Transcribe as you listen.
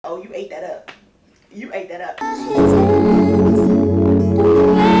oh, you ate that up. You ate that up.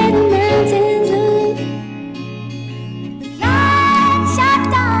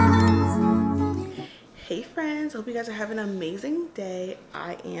 Hey friends, hope you guys are having an amazing day.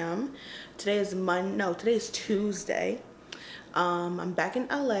 I am. Today is today is Tuesday. I'm back in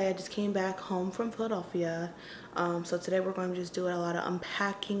LA. I just came back home from Philadelphia. So today we're going to just do a lot of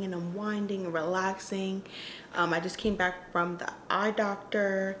unpacking and unwinding and relaxing. I just came back from the eye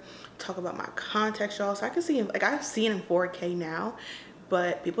doctor, talk about my contacts, y'all. So I can see him, like I've seen in 4K now,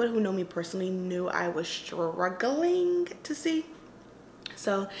 but people who know me personally knew I was struggling to see.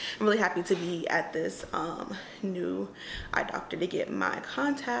 So I'm really happy to be at this new eye doctor to get my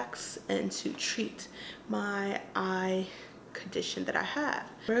contacts and to treat my eye condition that I have.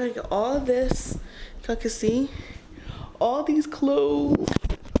 We're gonna get all this, if y'all can see, all these clothes,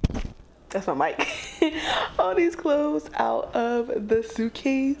 that's my mic, all these clothes out of the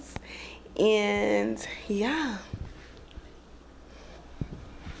suitcase, and yeah.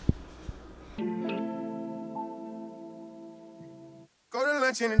 Go to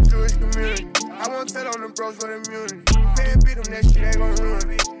lunch in the Jewish community. I won't tell on the bros for the immunity. Pay and beat them, that shit ain't gon' ruin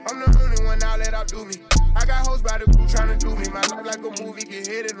me. I'm the only one now let outdo me. I got hoes by the crew tryna do me. My life like a movie, get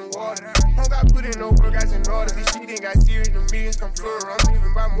hit in the water. Don't got put in no work, guys in order. This shit ain't got serious, the meetings come plural. I'm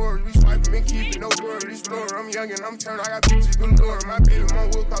leaving by morals, we swiping and keeping no word. Explorer, I'm young and I'm turned, I got pictures galore. My baby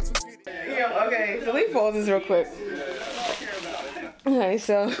mom will cost 250. Yeah, okay, so let me pause this real quick. Okay,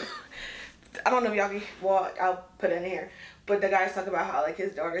 so I don't know if y'all can, well, I'll put it in here. But the guys talk about how like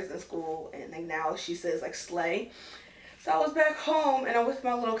his daughter's in school and like now she says like slay. So I was back home and I'm with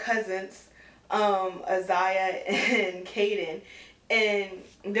my little cousins, Isaiah and Kaden, and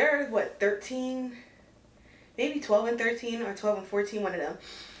they're what, 13, maybe 12 and 13 or 12 and 14, one of them.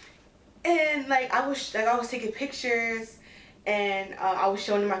 And like I was taking pictures and I was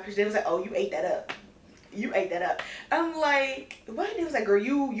showing them my pictures. They was like, oh, you ate that up. You ate that up. I'm like, what? It was like, girl,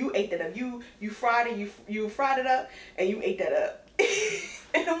 you ate that up. You fried it. You fried it up, and you ate that up.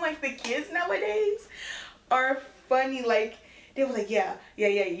 And I'm like, the kids nowadays are funny. Like they was like, yeah.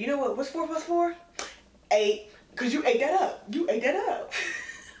 You know what? What's 4 plus 4? 8. Cause you ate that up. You ate that up.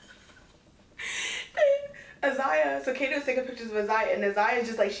 And Isaiah. So Katie was taking pictures of Isaiah, and Isaiah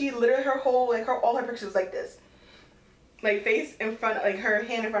just like she literally all her pictures was like this, like face in front, like her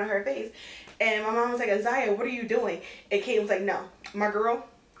hand in front of her face. And my mom was like, Isaiah, what are you doing? And Kate was like, no, my girl,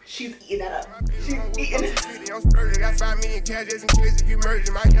 she's eating that up. She's eating it. I'm spurting, got 5 million cash just in case if you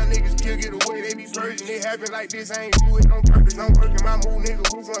merging. My young niggas still get away, they be virgin. It happen like this, I ain't do it on purpose. I'm working my move, nigga,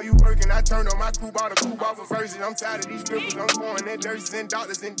 who for you working? I turned on my coupe, bought a coupe off of verses. I'm tired of these strippers, I'm going at nurses and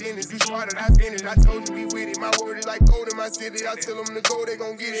doctors and dentists. You started, I finished, I told you we with it. My word is like gold in my city. I tell them to go, they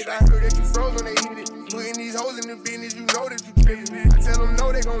gon' get it. I heard that you froze when they hit it. Putting these hoes in the business, you know that you trippin'. I tell them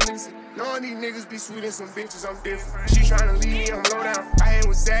no, they gon' listen. Knowing these niggas be sweet and some bitches, I'm different. She tryna leave me, I'm low down. I hang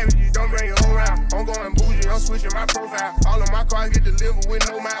with savages, don't bring your whole round. I'm going bougie, I'm switching my profile. All of my cars get delivered with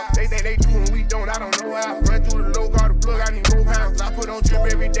no mouth. They think they do and we don't, I don't know how. Run through the low car, the plug, I need more pounds. I put on trip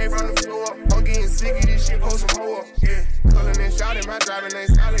every day from the floor up. I'm getting sick of this shit, post some more up. Yeah, cullin' and shouting, my driving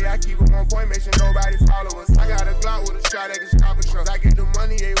ain't solid. I keep it on point, make sure nobody follow us. I got a Glock with a shot that can stop a truck. I get the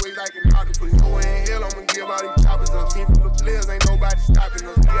money, ain't wait like an octopus. Go in hell, I'ma give all these choppers up. Team full of players, ain't nobody stopping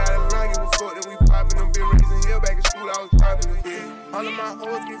us. We got a run, give a fuck that we poppin' them. Been raising hell back in school, I was poppin' them. Yeah, all of my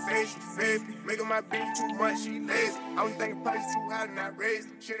hoes get face to face. Making my bitch too much, she lazy. I was thinking price too high and I raised.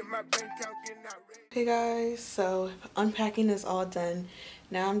 Shit in my bank account getting outrageous. Hey guys, so unpacking is all done.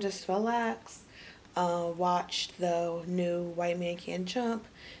 Now I'm just relaxed, watch the new White Man Can't Jump,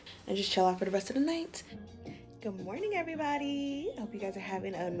 and just chill out for the rest of the night. Good morning, everybody. Hope you guys are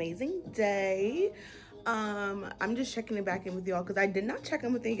having an amazing day. I'm just checking it back in with y'all because I did not check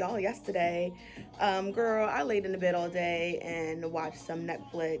in with y'all yesterday. Girl, I laid in the bed all day and watched some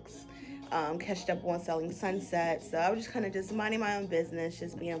Netflix, catched up on Selling Sunset. So I was just kind of just minding my own business,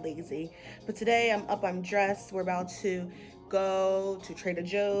 just being lazy. But today I'm up, I'm dressed. We're about to go to Trader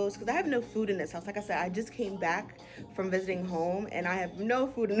Joe's because I have no food in this house. Like I said, I just came back from visiting home and I have no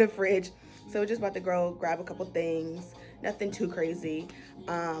food in the fridge. So we're just about to go grab a couple things. Nothing too crazy.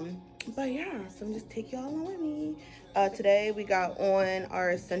 But yeah, so I'm just take y'all along with me. Today we got on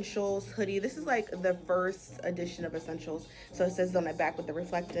our Essentials hoodie. This is like the first edition of Essentials. So it says on the back with the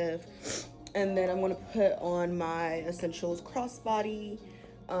reflective. And then I'm going to put on my Essentials crossbody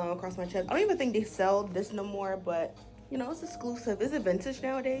across my chest. I don't even think they sell this no more, but you know, it's exclusive. Is it vintage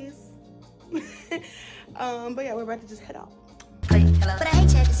nowadays? But yeah, we're about to just head out. But I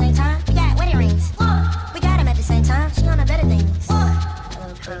hate you at the same time. We got wedding rings. We got them at the same time. She on the better things.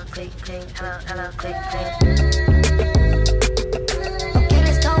 Hello, click, click, hello, click, click. Okay,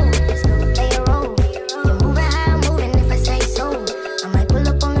 let's go.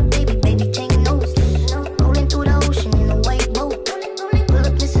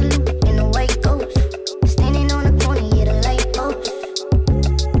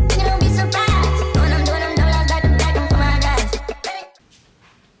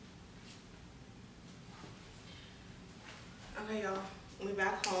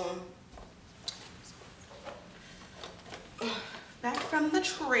 from the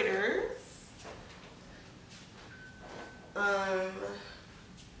Traders. I'm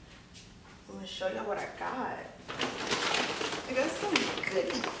gonna show y'all what I got. I got some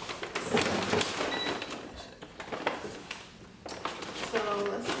goodies. So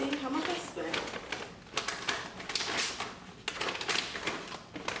let's see how much I spent.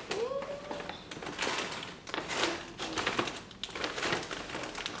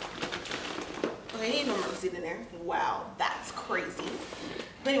 Okay, ain't no more receipt in there. Wow, that's crazy.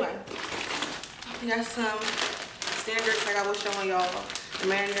 But anyway, we got some standards like I was showing y'all. The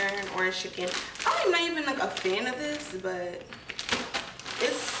Mandarin orange chicken. I'm not even like a fan of this, but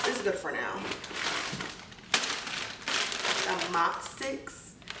it's good for now. Some mop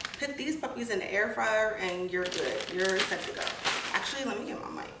sticks. Put these puppies in the air fryer and you're good. You're set to go. Actually, let me get my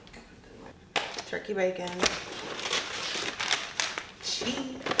mic. Turkey bacon.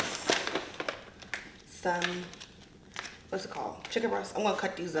 Cheese. Some, what's it called? Chicken breast. I'm gonna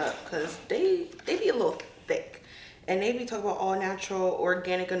cut these up because they be a little thick. And they be talking about all natural,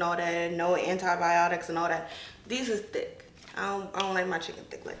 organic and all that, no antibiotics and all that. These is thick. I don't like my chicken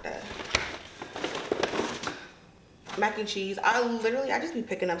thick like that. Mac and cheese. I just be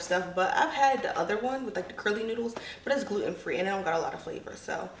picking up stuff, but I've had the other one with like the curly noodles, but it's gluten free and it don't got a lot of flavor.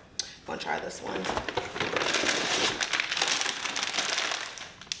 So I'm gonna try this one.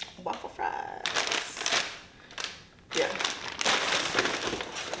 Waffle fries. Yeah.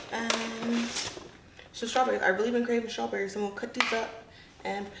 And so strawberries. I've really been craving strawberries. So I'm gonna cut these up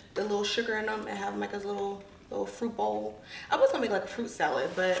and put the little sugar in them and have them like a little fruit bowl. I was gonna make like a fruit salad,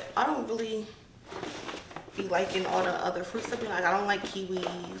 but I don't really be liking all the other fruits. Like I don't like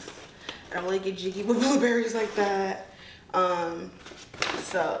kiwis. I don't really get jiggy with blueberries like that.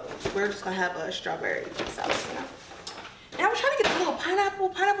 So we're just gonna have a strawberry salad now. And I was trying to get the little pineapple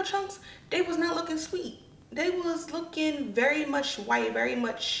chunks. They was not looking sweet. They was looking very much white, very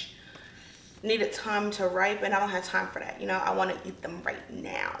much needed time to ripen. I don't have time for that. You know, I want to eat them right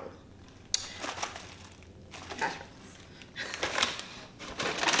now.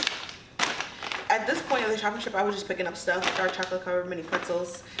 At this point in the shopping trip, I was just picking up stuff, dark chocolate covered mini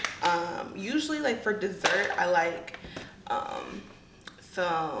pretzels. Usually, like for dessert, I like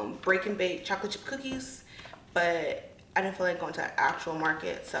some break and bake chocolate chip cookies, but I didn't feel like going to an actual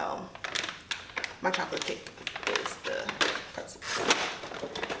market, so my chocolate cake is the pretzels.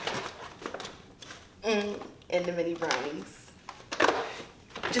 And the mini brownies.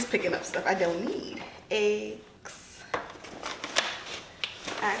 Just picking up stuff I don't need. Eggs.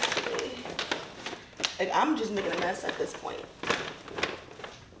 Actually, like I'm just making a mess at this point.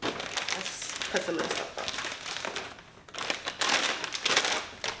 Let's put some of this stuff up.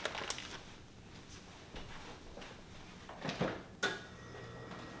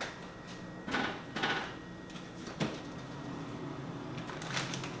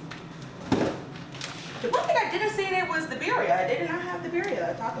 The one thing I didn't see in there was the birria. I did not have the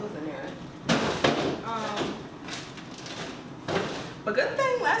birria tacos in there. But good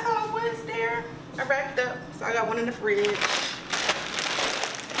thing last time I was there, I racked up. So I got one in the fridge.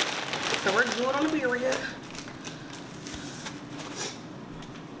 So we're good on the birria.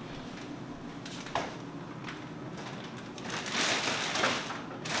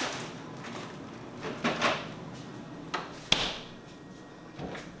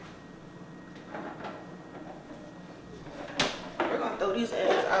 Throw these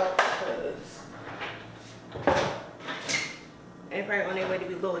eggs out because they're probably on their way to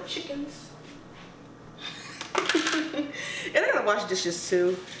be little chickens. And I gotta wash dishes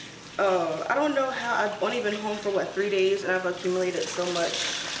too. I don't know how. I've only been home for what, 3 days, and I've accumulated so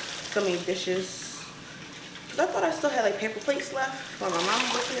many dishes. Cause I thought I still had like paper plates left when my mom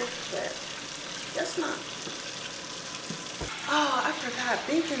was here, but guess not. Oh, I forgot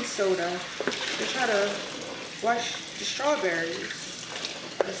baking soda to try to wash the strawberries.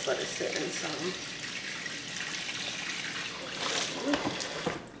 Just let it sit in some.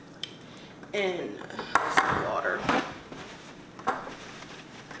 And some water.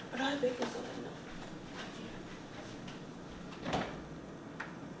 But I have baking soda in there.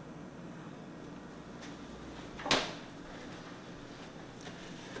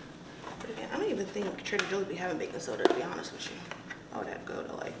 But again, I don't even think Trader Joe's be having baking soda, to be honest with you. I would have to go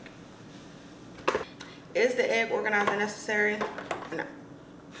to like. Is the egg organizer necessary? No.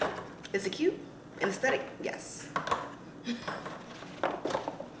 Is it cute and aesthetic? Yes.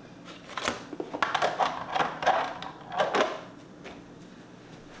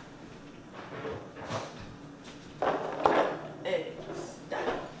 Eggs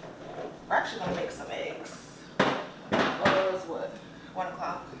done. We're actually gonna make some eggs. Oh, it's what? 1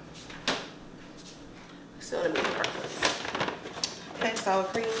 o'clock. Still gonna make breakfast. Okay, so sour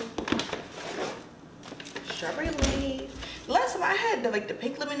cream. Strawberry lemonade. Last time I had the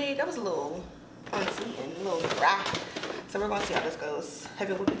pink lemonade, that was a little unsweetened, a little dry. So we're gonna see how this goes.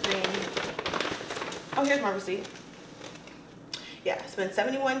 Heavy whipping cream. Oh, here's my receipt. Yeah, I spent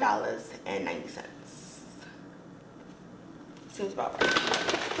 $71.90. Seems about right.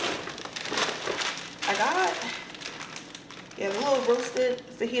 I got the little roasted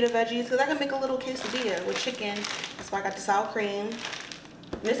fajita veggies because I can make a little quesadilla with chicken. That's why I got the sour cream.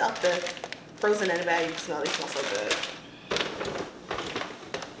 And it's out the frozen in the bag. You can smell it. They smell so good.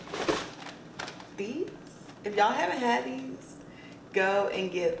 These, if y'all haven't had these, go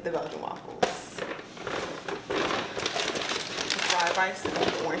and get the Belgian waffles. Fried rice,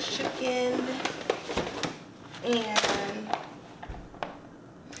 the orange chicken, and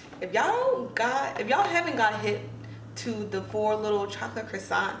if y'all haven't got hip to the 4 little chocolate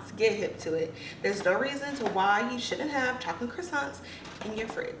croissants, get hip to it. There's no reason to why you shouldn't have chocolate croissants in your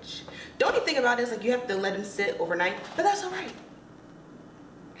fridge. The only thing about it is like you have to let them sit overnight, but that's all right.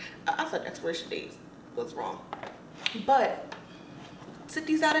 I thought the expiration date was wrong, but sit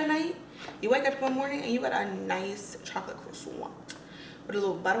these out at night. You wake up in the morning and you got a nice chocolate croissant with a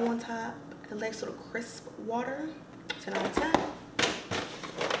little butter on top, a nice little crisp water. 10 out of 10.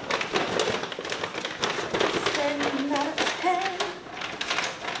 10 out of 10.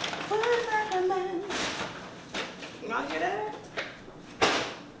 What I recommend. Y'all hear that?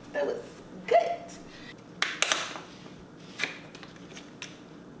 That was good.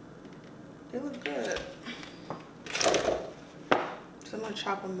 They look good. So I'm gonna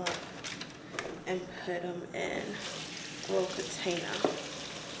chop them up and put them in a little container.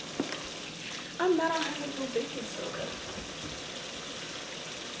 I'm mad I don't have a little baking soda.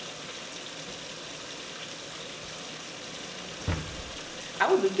 I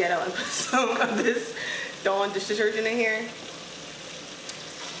would be ghetto and put some of this Dawn dish detergent in here,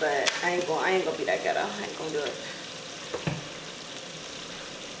 but I ain't gonna be that ghetto. I ain't gonna do it.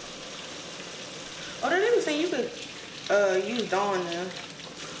 Oh, they didn't say you could use Dawn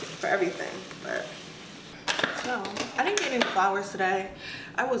for everything, but no, I didn't get any flowers today.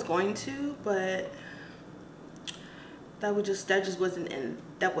 I was going to, but that just wasn't in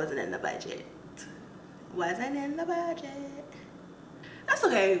the budget. Wasn't in the budget. That's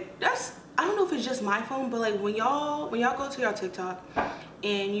okay. I don't know if it's just my phone, but like when y'all go to your TikTok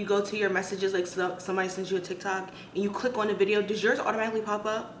and you go to your messages, like somebody sends you a TikTok and you click on the video, does yours automatically pop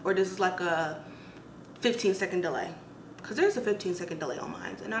up, or does it like a 15-second delay? Because there's a 15-second delay on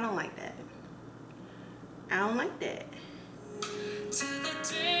mine, and I don't like that. I don't like that.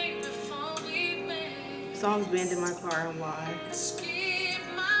 Songs banned in my car, and why?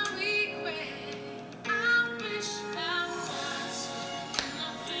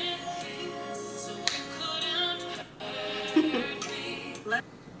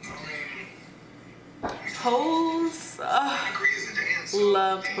 Pose,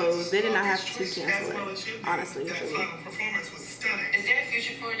 loved Pose. They did not have to cancel it, honestly. That final performance was stunning. Is there a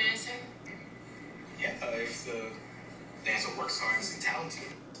future for a dancer? Yeah, if the dancer works hard and is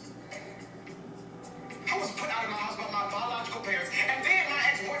talented. I was put out of my house by my biological parents, and then my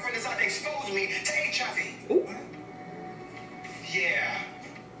ex-boyfriend decided to expose me to HIV. Ooh. Yeah.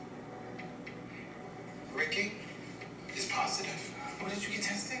 Ricky is positive. Well, did you get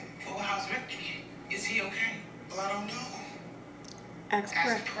tested? Well, how's Ricky? Is he okay? Well, I don't know. Ask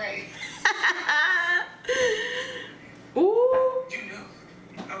pray. Ooh. You knew.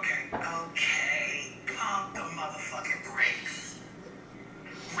 Okay. Pump the motherfucking brakes.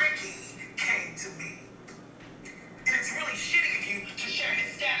 Ricky came to me. And it's really shitty of you to share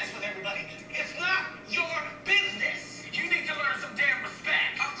his status with everybody. It's not your business. You need to learn some damn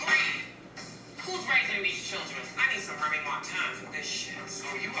respect. Agreed. Who's raising these children? I need some Remy Martin for this shit. So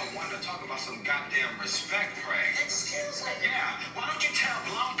you are one to talk about some goddamn respect, Craig. Excuse me. Yeah. Why don't you tell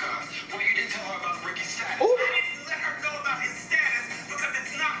Blanca why you didn't tell her about Ricky's status? Ooh. I didn't let her know about his status because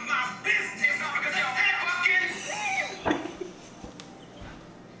it's not my business. Because you're fucking...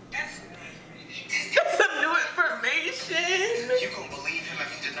 That's some new information. You gonna believe him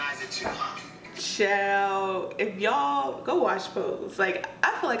if he denies it too, huh? Child, if y'all go watch Pose, like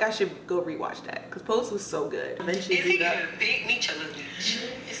I feel like I should go rewatch that because Pose was so good. Eventually, Is he giving big meat or little meat?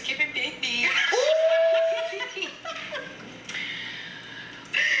 It's giving big meat.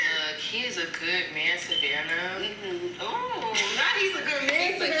 Look, he's a good man, Savannah. Oh, not he's a good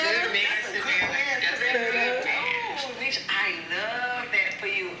man, Savannah. He's a good man, Savannah. That's a good man. Oh, bitch, I love that for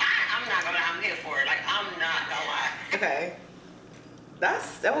you. I'm not gonna lie, I'm here for it. Like, I'm not gonna lie. Okay.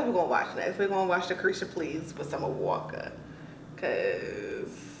 That's what we're gonna watch next. We're gonna watch the Carisha Please with Summer Walker. Cause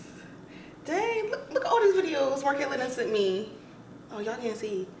dang, look at all these videos Mark Caitlin sent me. Oh, y'all can't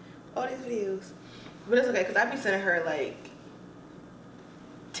see all these videos. But it's okay, because I be sending her like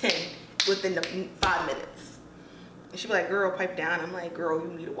 10 within the 5 minutes. And she be like, girl, pipe down. I'm like, girl,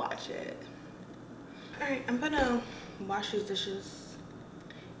 you need to watch it. All right, I'm gonna wash these dishes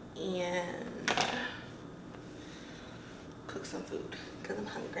and cook some food because I'm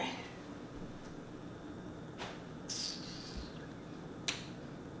hungry.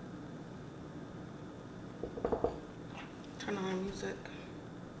 Turn on music.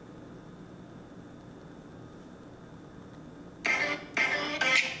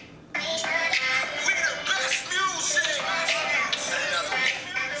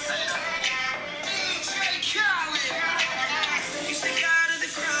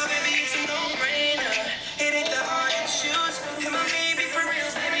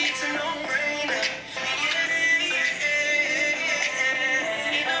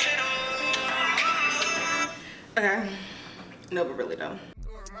 Okay. No, but really though.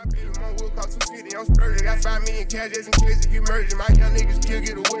 My baby mom will cost 250, I'm splurging. Got 5 million cash just in case it get merging. My young niggas still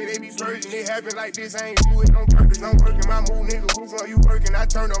get away, they be virgin. It happen like this, I ain't do it on purpose. I'm working my move, nigga, who from you working? I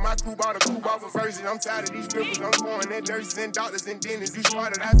turned on my crew, bought a coupe off of verses. I'm tired of these strippers, I'm pouring that nurses and doctors and dentists. You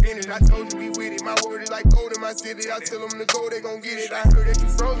started, I finished, I told you we with it. My word is like gold in my city, I tell them to go, they gon' get it. I heard that you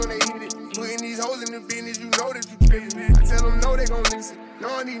froze when they hit it. Putting these hoes in the business, you know that you trippin'. I tell them no, they gon' listen.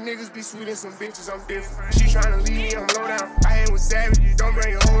 Knowing these niggas be sweet and some bitches, I'm different. She tryna leave me, I'm low down. I hang with savages, don't bring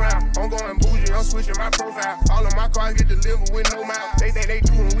your whole round. I'm going bougie, I'm switching my profile. All of my cars get delivered with no mouth. They think they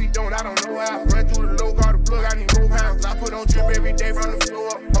do and we don't, I don't know how. Run through the low, car the plug, I need more pounds. I put on trip every day from the floor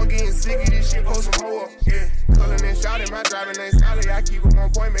up. I'm getting sick of this shit, post some more up. Yeah, cullin' and shouting, my driving ain't solid. I keep them on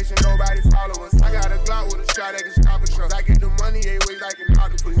point, make sure nobody follow us. I got a Glock with a shot that can stop a truck. I get the money, they ways like an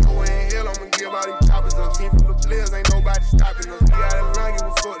octopus. Nowhere in hell, I'ma give all these choppers up. Team full of players, ain't nobody stopping us. We got a run, give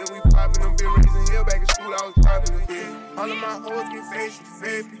a fuck, then we poppin' them. Been raising hell back in school, I was poppin' them. Yeah, all of my hoes get fake, she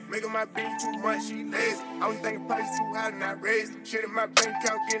fake. Making my bitch too much, she lazy. I was thinking price too high and I raised it. Shit in my bank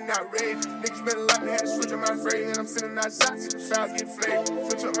account getting outrageous. Niggas spend a lot, they had to switch on my phrase. And I'm sending out shots to the fouls get flamed.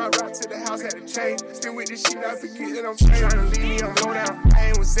 Switch up my route to the house, had to change. Still with this shit, I forget that I'm trying to leave me, I'm low down. I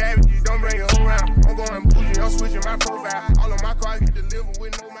ain't with savages, don't bring your whole round. I'm going bougie, I'm switching my profile. All of my cars get delivered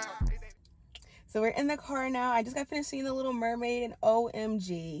with no mouth. So we're in the car now. I just got finished seeing The Little Mermaid and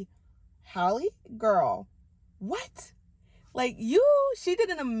OMG. Holly, girl, what? Like, she did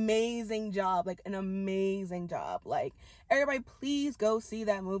an amazing job, like an amazing job. Like, everybody, please go see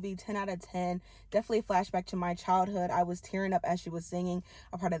that movie. 10 out of 10. Definitely a flashback to my childhood. I was tearing up as she was singing,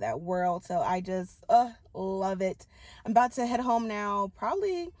 a part of that world. So I just love it. I'm about to head home now.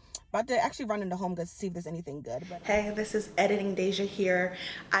 Probably about to actually run into home to see if there's anything good. But hey, this is Editing Deja here.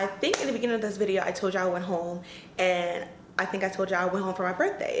 I think in the beginning of this video, I told you I went home, and I think I told you I went home for my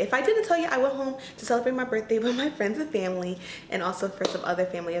birthday. If I didn't tell you, I went home to celebrate my birthday with my friends and family, and also for some other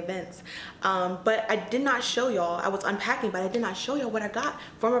family events. But I did not show y'all. I was unpacking, but I did not show y'all what I got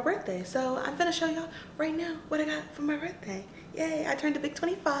for my birthday. So I'm gonna show y'all right now what I got for my birthday. Yay, I turned a big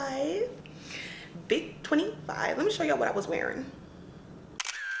 25. Big 25. Let me show y'all what I was wearing.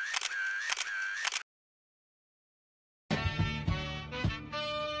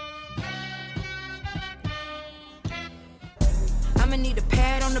 I'ma need a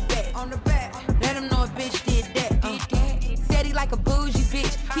pad on the back. Let him know a bitch did that. Said he like a bougie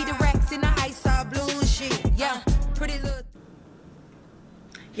bitch. He the racks in the ice all blue and shit. Yeah, pretty little.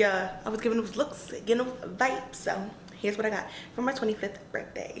 Yeah, I was giving those looks, getting those vibes. So here's what I got for my 25th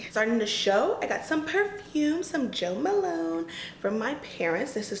birthday. Starting the show, I got some perfume, some Joe Malone from my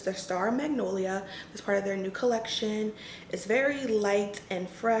parents. This is the Star Magnolia. It's part of their new collection. It's very light and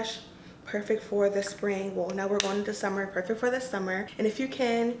fresh. Perfect for the spring. Well, now we're going into summer. Perfect for the summer. And if you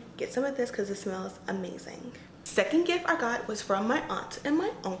can, get some of this because it smells amazing. Second gift I got was from my aunt and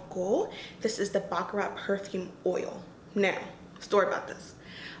my uncle. This is the Baccarat perfume oil. Now, story about this.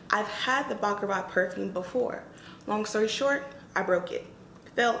 I've had the Baccarat perfume before. Long story short, I broke it.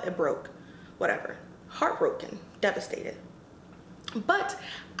 Fell, it broke. Whatever. Heartbroken. Devastated. But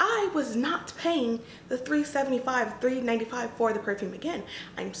I was not paying the $375, $395 for the perfume again.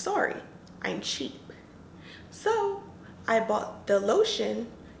 I'm sorry. I'm cheap. So I bought the lotion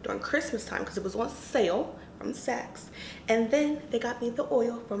during Christmas time because it was on sale from Saks. And then they got me the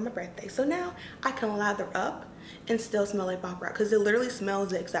oil for my birthday. So now I can lather up and still smell like Baccarat because it literally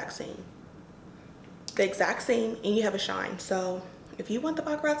smells the exact same. The exact same, and you have a shine. So if you want the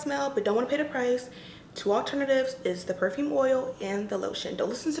Baccarat smell but don't want to pay the price, two alternatives is the perfume oil and the lotion. Don't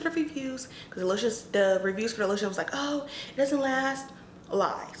listen to the reviews because the reviews for the lotion was like, oh, it doesn't last.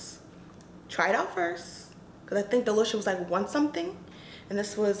 Lies. Try it out first because I think the lotion was like one something, and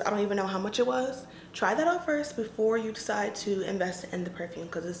this was, I don't even know how much it was. try that out first before you decide to invest in the perfume,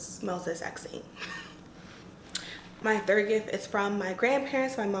 because it smells the exact same. My third gift is from my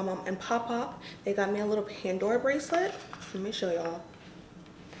grandparents, my mom and pop. They got me a little Pandora bracelet. Let me show y'all.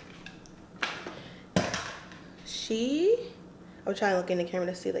 I'll try to look in the camera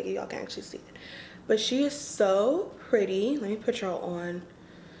to see like y'all can actually see it. But she is so pretty. Let me put her on.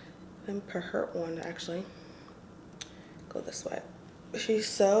 Let me put her on actually. Go this way. She's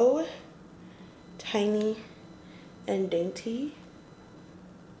so tiny and dainty.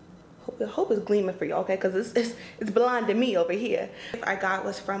 Hope it's gleaming for y'all, okay? Because it's blinding me over here. I got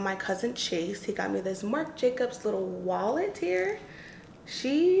was from my cousin Chase. He got me this Marc Jacobs little wallet here.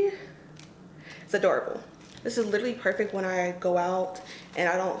 It's adorable. This is literally perfect when I go out and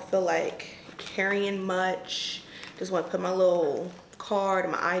I don't feel like carrying much. Just want to put my little card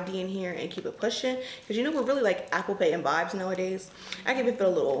and my ID in here and keep it pushing. Because you know we're really like Apple Pay and vibes nowadays. I can even put a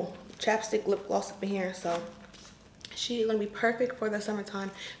little chapstick lip gloss up in here. So she's gonna be perfect for the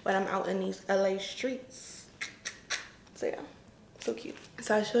summertime when I'm out in these LA streets. So yeah, so cute.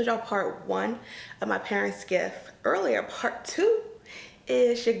 So I showed y'all part 1 of my parents' gift earlier. Part 2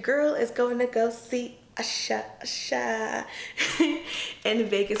 is your girl is going to go see Usher in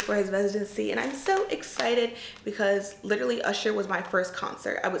Vegas for his residency, and I'm so excited because literally Usher was my first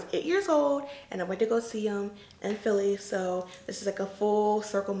concert. I was 8 years old and I went to go see him in Philly, so this is like a full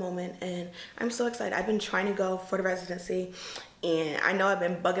circle moment and I'm so excited. I've been trying to go for the residency and I know I've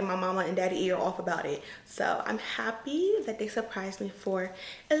been bugging my mama and daddy ear off about it, so I'm happy that they surprised me for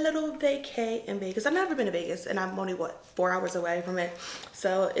a little vacay in Vegas. I've never been to Vegas and I'm only 4 hours away from it,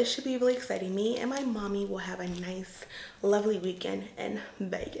 so it should be really exciting. Me and my mommy will have a nice lovely weekend in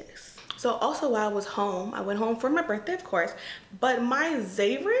Vegas. So also while I was home, I went home for my birthday of course, but my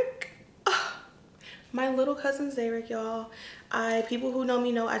Zayrick, my little cousin Zayrick, y'all. People who know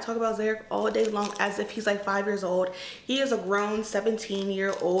me know I talk about Zayrick all day long as if he's like 5 years old. He is a grown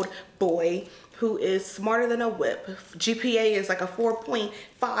 17-year-old boy who is smarter than a whip. GPA is like a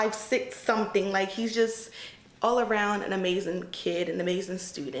 4.56 something. Like he's just all around an amazing kid, an amazing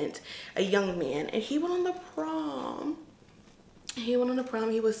student, a young man. And he went on the prom. He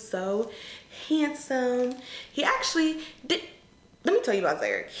was so handsome. He actually did. Let me tell you about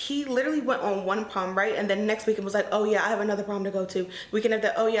Zayrick. He literally went on one prom, right? And then next week it was like, oh yeah, I have another prom to go to. Weekend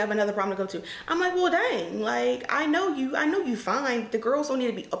after, oh yeah, I have another prom to go to. I'm like, well dang, like I know you fine. The girls don't need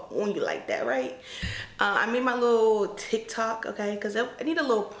to be up on you like that, right? I made my little TikTok, okay? Because I need a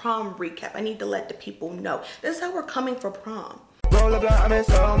little prom recap. I need to let the people know. This is how we're coming for prom. Roll up, I'm in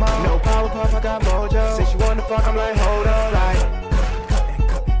slow-mo. No power puff, I got mojo. Since you wanna fuck, I'm like, hold on, like.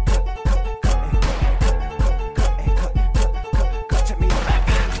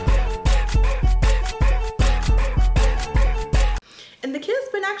 And the kids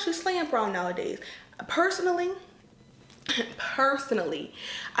been actually slaying prom nowadays. Personally,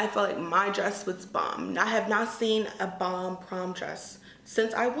 I felt like my dress was bomb. I have not seen a bomb prom dress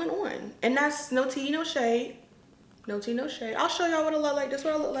since I went on. And that's no tea, no shade. No tea, no shade. I'll show y'all what it look like. This is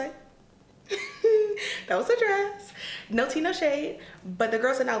what I look like. That was a dress. No tea, no shade. But the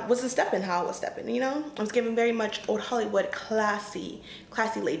girls said I wasn't stepping how I was stepping, you know? I was giving very much old Hollywood, classy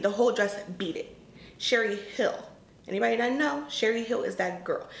lady. The whole dress beat it. Sherry Hill. Anybody that know, Sherry Hill is that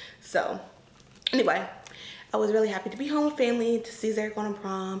girl. So anyway, I was really happy to be home with family, to see Zayrick on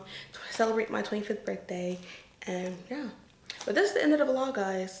prom, to celebrate my 25th birthday, and yeah. But this is the end of the vlog,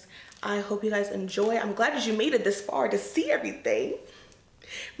 guys. I hope you guys enjoy. I'm glad that you made it this far to see everything.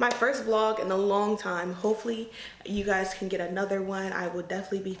 My first vlog in a long time. Hopefully you guys can get another one. I will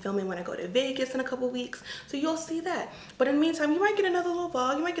definitely be filming when I go to Vegas in a couple weeks, so you'll see that. But in the meantime, you might get another little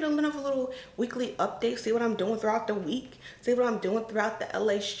vlog. You might get another little weekly update, see what I'm doing throughout the week, see what I'm doing throughout the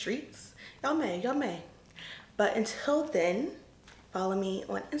LA streets. Y'all may. But until then, follow me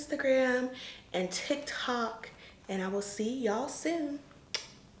on Instagram and TikTok, and I will see y'all soon.